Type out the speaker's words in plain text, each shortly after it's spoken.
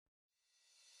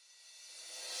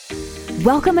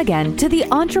Welcome again to the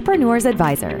Entrepreneur's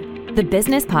Advisor, the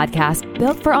business podcast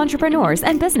built for entrepreneurs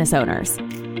and business owners.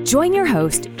 Join your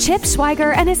host, Chip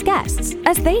Schweiger, and his guests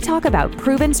as they talk about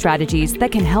proven strategies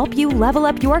that can help you level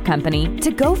up your company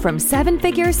to go from 7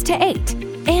 figures to 8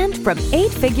 and from 8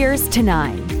 figures to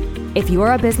 9. If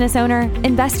you're a business owner,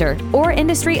 investor, or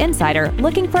industry insider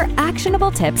looking for actionable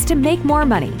tips to make more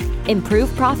money,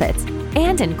 improve profits,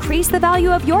 and increase the value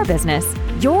of your business,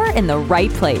 you're in the right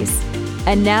place.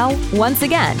 And now, once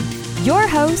again, your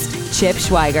host, Chip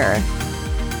Schweiger.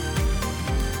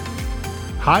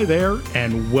 Hi there,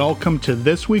 and welcome to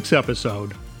this week's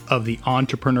episode of the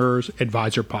Entrepreneur's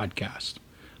Advisor Podcast,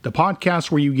 the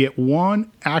podcast where you get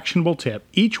one actionable tip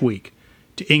each week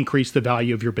to increase the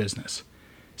value of your business.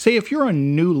 Say, if you're a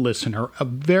new listener, a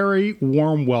very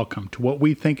warm welcome to what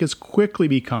we think is quickly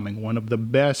becoming one of the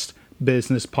best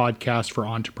business podcasts for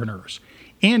entrepreneurs.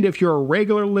 And if you're a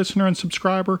regular listener and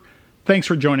subscriber, thanks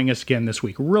for joining us again this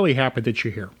week. Really happy that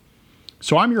you're here.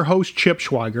 So I'm your host, Chip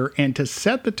Schweiger, and to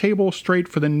set the table straight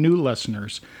for the new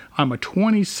listeners, I'm a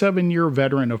 27-year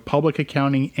veteran of public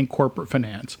accounting and corporate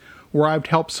finance, where I've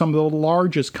helped some of the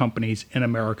largest companies in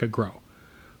America grow.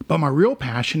 But my real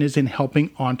passion is in helping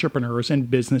entrepreneurs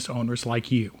and business owners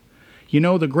like you. You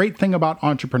know, the great thing about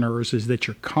entrepreneurs is that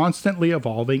you're constantly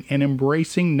evolving and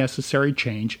embracing necessary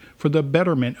change for the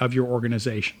betterment of your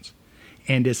organizations.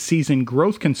 And as seasoned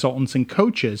growth consultants and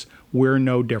coaches, we're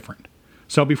no different.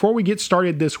 So before we get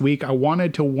started this week, I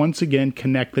wanted to once again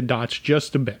connect the dots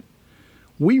just a bit.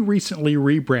 We recently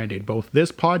rebranded both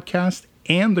this podcast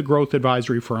and the growth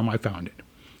advisory firm I founded.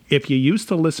 If you used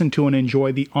to listen to and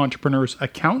enjoy the Entrepreneur's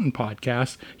Accountant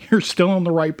podcast, you're still in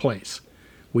the right place.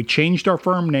 We changed our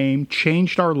firm name,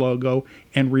 changed our logo,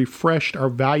 and refreshed our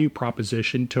value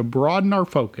proposition to broaden our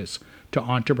focus to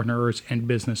entrepreneurs and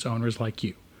business owners like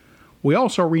you. We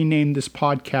also renamed this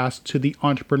podcast to the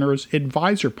Entrepreneur's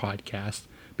Advisor Podcast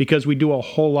because we do a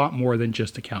whole lot more than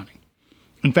just accounting.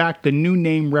 In fact, the new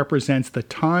name represents the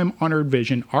time-honored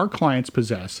vision our clients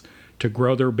possess to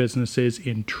grow their businesses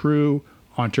in true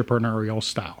entrepreneurial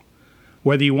style.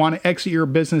 Whether you want to exit your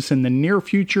business in the near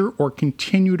future or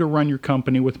continue to run your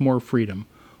company with more freedom,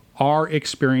 our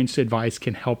experienced advice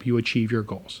can help you achieve your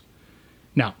goals.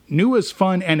 Now, new is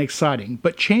fun and exciting,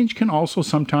 but change can also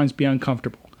sometimes be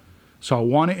uncomfortable. So I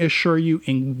want to assure you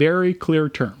in very clear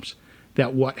terms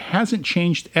that what hasn't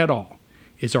changed at all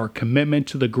is our commitment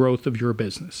to the growth of your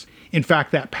business. In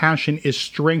fact, that passion is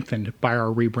strengthened by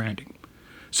our rebranding.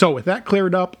 So with that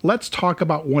cleared up, let's talk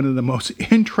about one of the most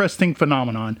interesting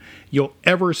phenomenon you'll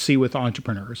ever see with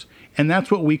entrepreneurs, and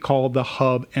that's what we call the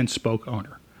hub and spoke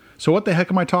owner. So what the heck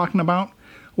am I talking about?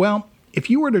 Well, if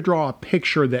you were to draw a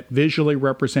picture that visually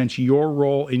represents your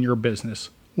role in your business,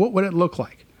 what would it look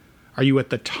like? Are you at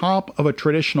the top of a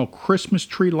traditional Christmas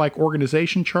tree-like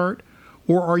organization chart,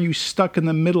 or are you stuck in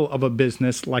the middle of a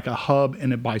business like a hub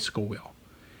and a bicycle wheel?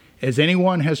 As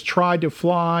anyone has tried to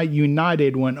fly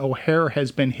United when O'Hare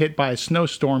has been hit by a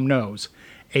snowstorm knows,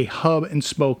 a hub and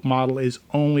spoke model is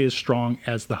only as strong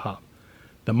as the hub.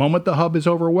 The moment the hub is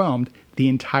overwhelmed, the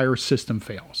entire system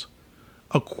fails.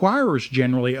 Acquirers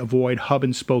generally avoid hub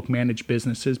and spoke managed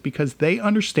businesses because they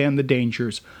understand the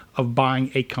dangers of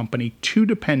buying a company too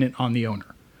dependent on the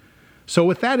owner. So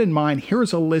with that in mind,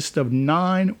 here's a list of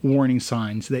 9 warning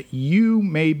signs that you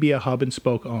may be a hub and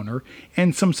spoke owner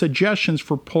and some suggestions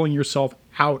for pulling yourself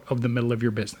out of the middle of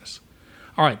your business.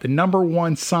 All right, the number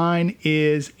 1 sign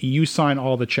is you sign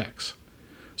all the checks.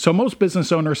 So most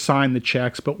business owners sign the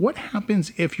checks, but what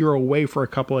happens if you're away for a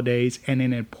couple of days and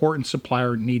an important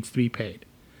supplier needs to be paid?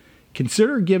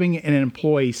 Consider giving an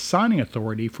employee signing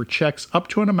authority for checks up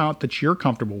to an amount that you're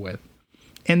comfortable with,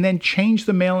 and then change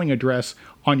the mailing address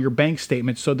on your bank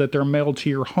statement so that they're mailed to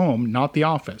your home, not the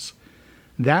office.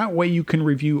 That way you can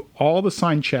review all the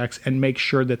signed checks and make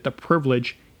sure that the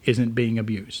privilege isn't being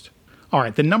abused. All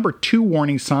right, the number 2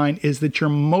 warning sign is that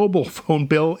your mobile phone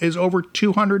bill is over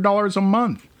 $200 a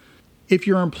month. If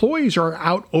your employees are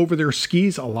out over their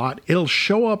skis a lot, it'll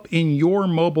show up in your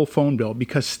mobile phone bill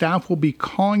because staff will be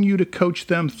calling you to coach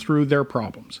them through their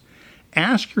problems.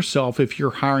 Ask yourself if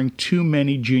you're hiring too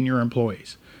many junior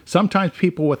employees. Sometimes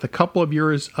people with a couple of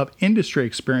years of industry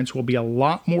experience will be a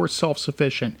lot more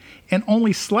self-sufficient and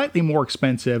only slightly more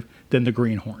expensive than the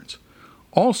greenhorns.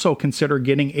 Also consider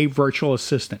getting a virtual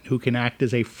assistant who can act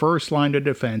as a first line of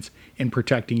defense in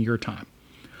protecting your time.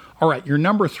 All right, your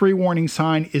number 3 warning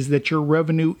sign is that your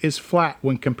revenue is flat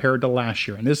when compared to last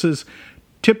year. And this is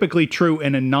typically true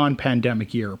in a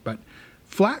non-pandemic year, but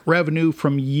flat revenue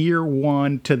from year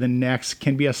one to the next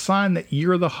can be a sign that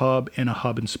you're the hub in a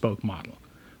hub and spoke model.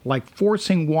 Like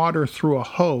forcing water through a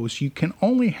hose, you can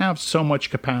only have so much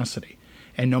capacity.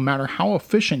 And no matter how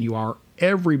efficient you are,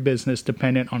 every business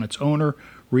dependent on its owner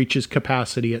reaches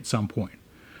capacity at some point.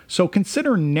 So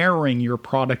consider narrowing your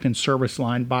product and service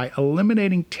line by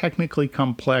eliminating technically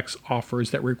complex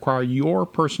offers that require your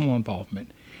personal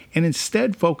involvement, and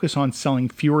instead focus on selling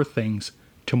fewer things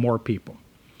to more people.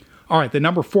 All right, the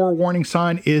number 4 warning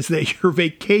sign is that your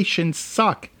vacations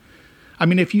suck. I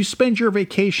mean, if you spend your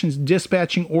vacations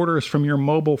dispatching orders from your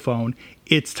mobile phone,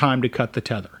 it's time to cut the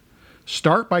tether.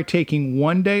 Start by taking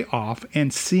one day off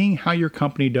and seeing how your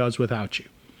company does without you.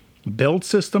 Build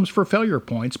systems for failure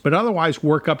points, but otherwise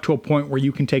work up to a point where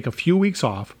you can take a few weeks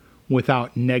off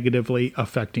without negatively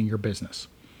affecting your business.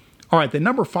 All right, the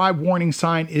number 5 warning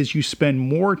sign is you spend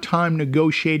more time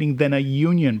negotiating than a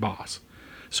union boss.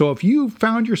 So if you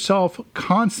found yourself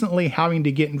constantly having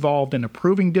to get involved in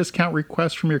approving discount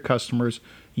requests from your customers,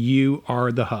 you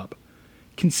are the hub.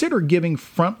 Consider giving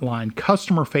frontline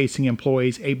customer-facing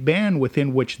employees a band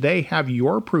within which they have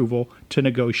your approval to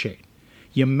negotiate.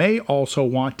 You may also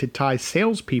want to tie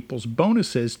salespeople's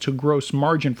bonuses to gross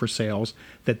margin for sales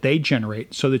that they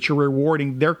generate so that you're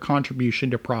rewarding their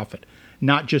contribution to profit,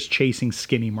 not just chasing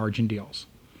skinny margin deals.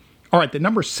 All right, the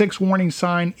number 6 warning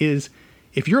sign is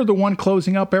if you're the one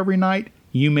closing up every night,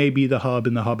 you may be the hub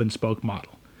in the hub and spoke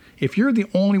model. If you're the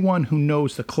only one who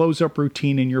knows the close-up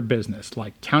routine in your business,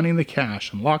 like counting the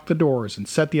cash and lock the doors and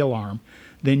set the alarm,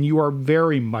 then you are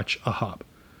very much a hub.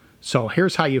 So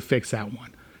here's how you fix that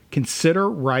one. Consider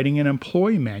writing an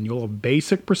employee manual of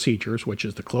basic procedures, which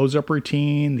is the close-up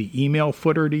routine, the email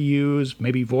footer to use,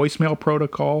 maybe voicemail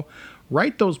protocol.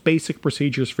 Write those basic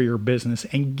procedures for your business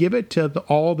and give it to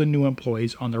all the new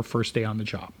employees on their first day on the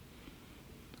job.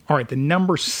 All right, the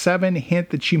number 7 hint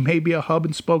that you may be a hub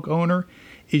and spoke owner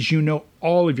is you know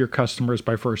all of your customers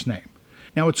by first name.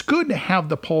 Now, it's good to have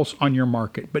the pulse on your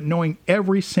market, but knowing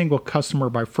every single customer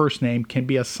by first name can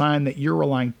be a sign that you're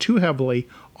relying too heavily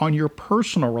on your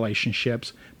personal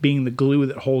relationships being the glue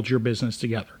that holds your business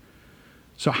together.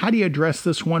 So how do you address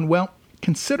this one? Well,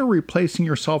 consider replacing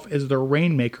yourself as the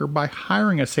rainmaker by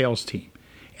hiring a sales team.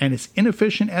 And as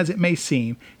inefficient as it may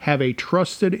seem, have a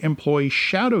trusted employee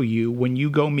shadow you when you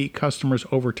go meet customers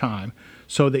over time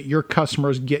so that your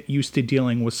customers get used to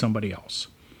dealing with somebody else.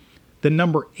 The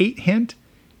number 8 hint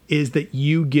is that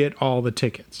you get all the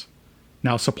tickets.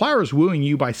 Now, suppliers wooing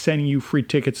you by sending you free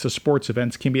tickets to sports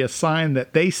events can be a sign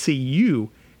that they see you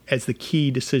as the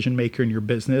key decision maker in your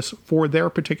business for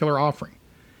their particular offering.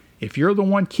 If you're the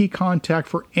one key contact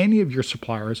for any of your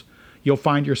suppliers, you'll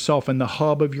find yourself in the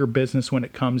hub of your business when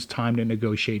it comes time to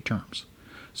negotiate terms.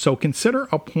 So consider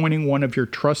appointing one of your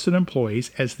trusted employees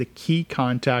as the key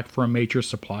contact for a major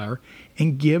supplier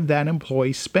and give that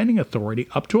employee spending authority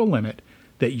up to a limit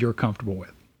that you're comfortable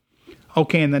with.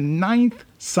 Okay, and the 9th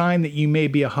sign that you may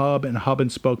be a hub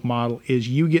and spoke model is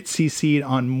you get CC'd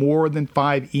on more than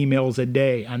 5 emails a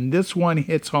day, and this one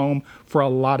hits home for a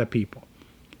lot of people.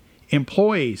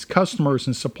 Employees, customers,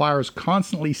 and suppliers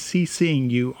constantly CCing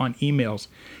you on emails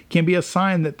can be a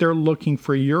sign that they're looking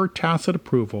for your tacit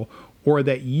approval or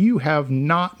that you have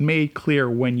not made clear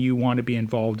when you want to be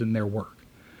involved in their work.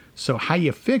 So how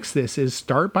you fix this is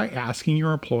start by asking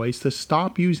your employees to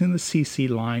stop using the CC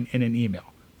line in an email.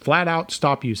 Flat out,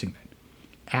 stop using it.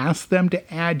 Ask them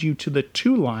to add you to the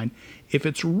to line if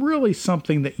it's really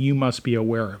something that you must be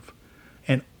aware of,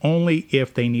 and only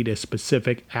if they need a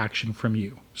specific action from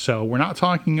you. So we're not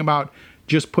talking about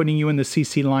just putting you in the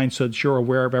CC line so that you're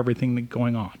aware of everything that's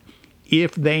going on.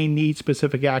 If they need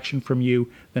specific action from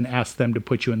you, then ask them to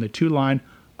put you in the to line.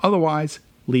 Otherwise,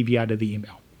 leave you out of the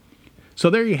email. So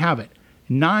there you have it.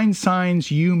 9 signs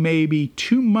you may be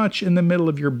too much in the middle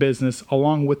of your business,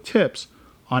 along with tips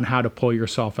on how to pull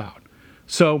yourself out.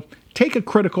 So take a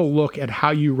critical look at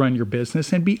how you run your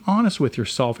business and be honest with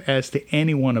yourself as to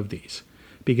any one of these,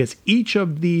 because each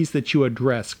of these that you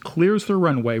address clears the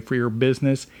runway for your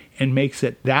business and makes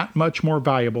it that much more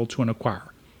valuable to an acquirer.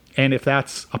 And if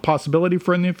that's a possibility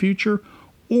for in the future,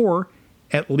 or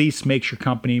at least makes your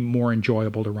company more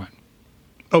enjoyable to run.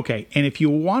 Okay, and if you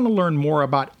want to learn more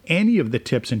about any of the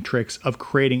tips and tricks of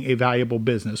creating a valuable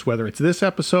business, whether it's this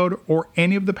episode or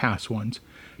any of the past ones,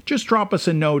 just drop us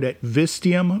a note at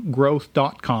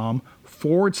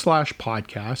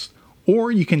vistiumgrowth.com/podcast,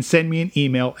 or you can send me an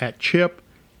email at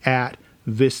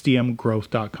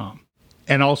chip@vistiumgrowth.com.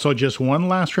 And also just one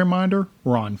last reminder,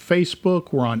 we're on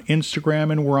Facebook, we're on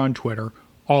Instagram, and we're on Twitter.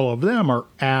 All of them are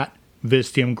at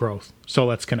Vistium Growth. So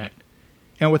let's connect.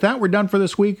 And with that, we're done for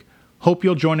this week. Hope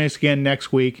you'll join us again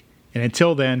next week. And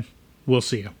until then, we'll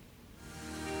see you.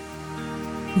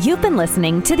 You've been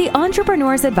listening to The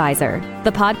Entrepreneur's Advisor,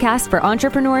 the podcast for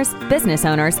entrepreneurs, business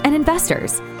owners, and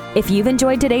investors. If you've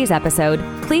enjoyed today's episode,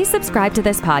 please subscribe to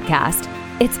this podcast.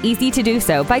 It's easy to do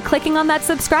so by clicking on that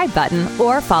subscribe button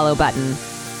or follow button.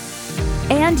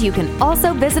 And you can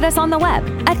also visit us on the web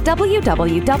at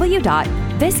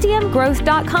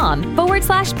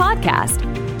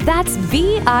www.vistiumgrowth.com/podcast. That's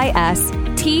VISTIUM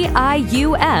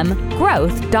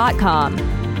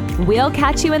growth.com. We'll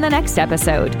catch you in the next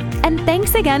episode. And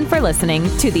thanks again for listening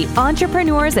to the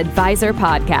Entrepreneurs Advisor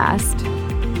Podcast.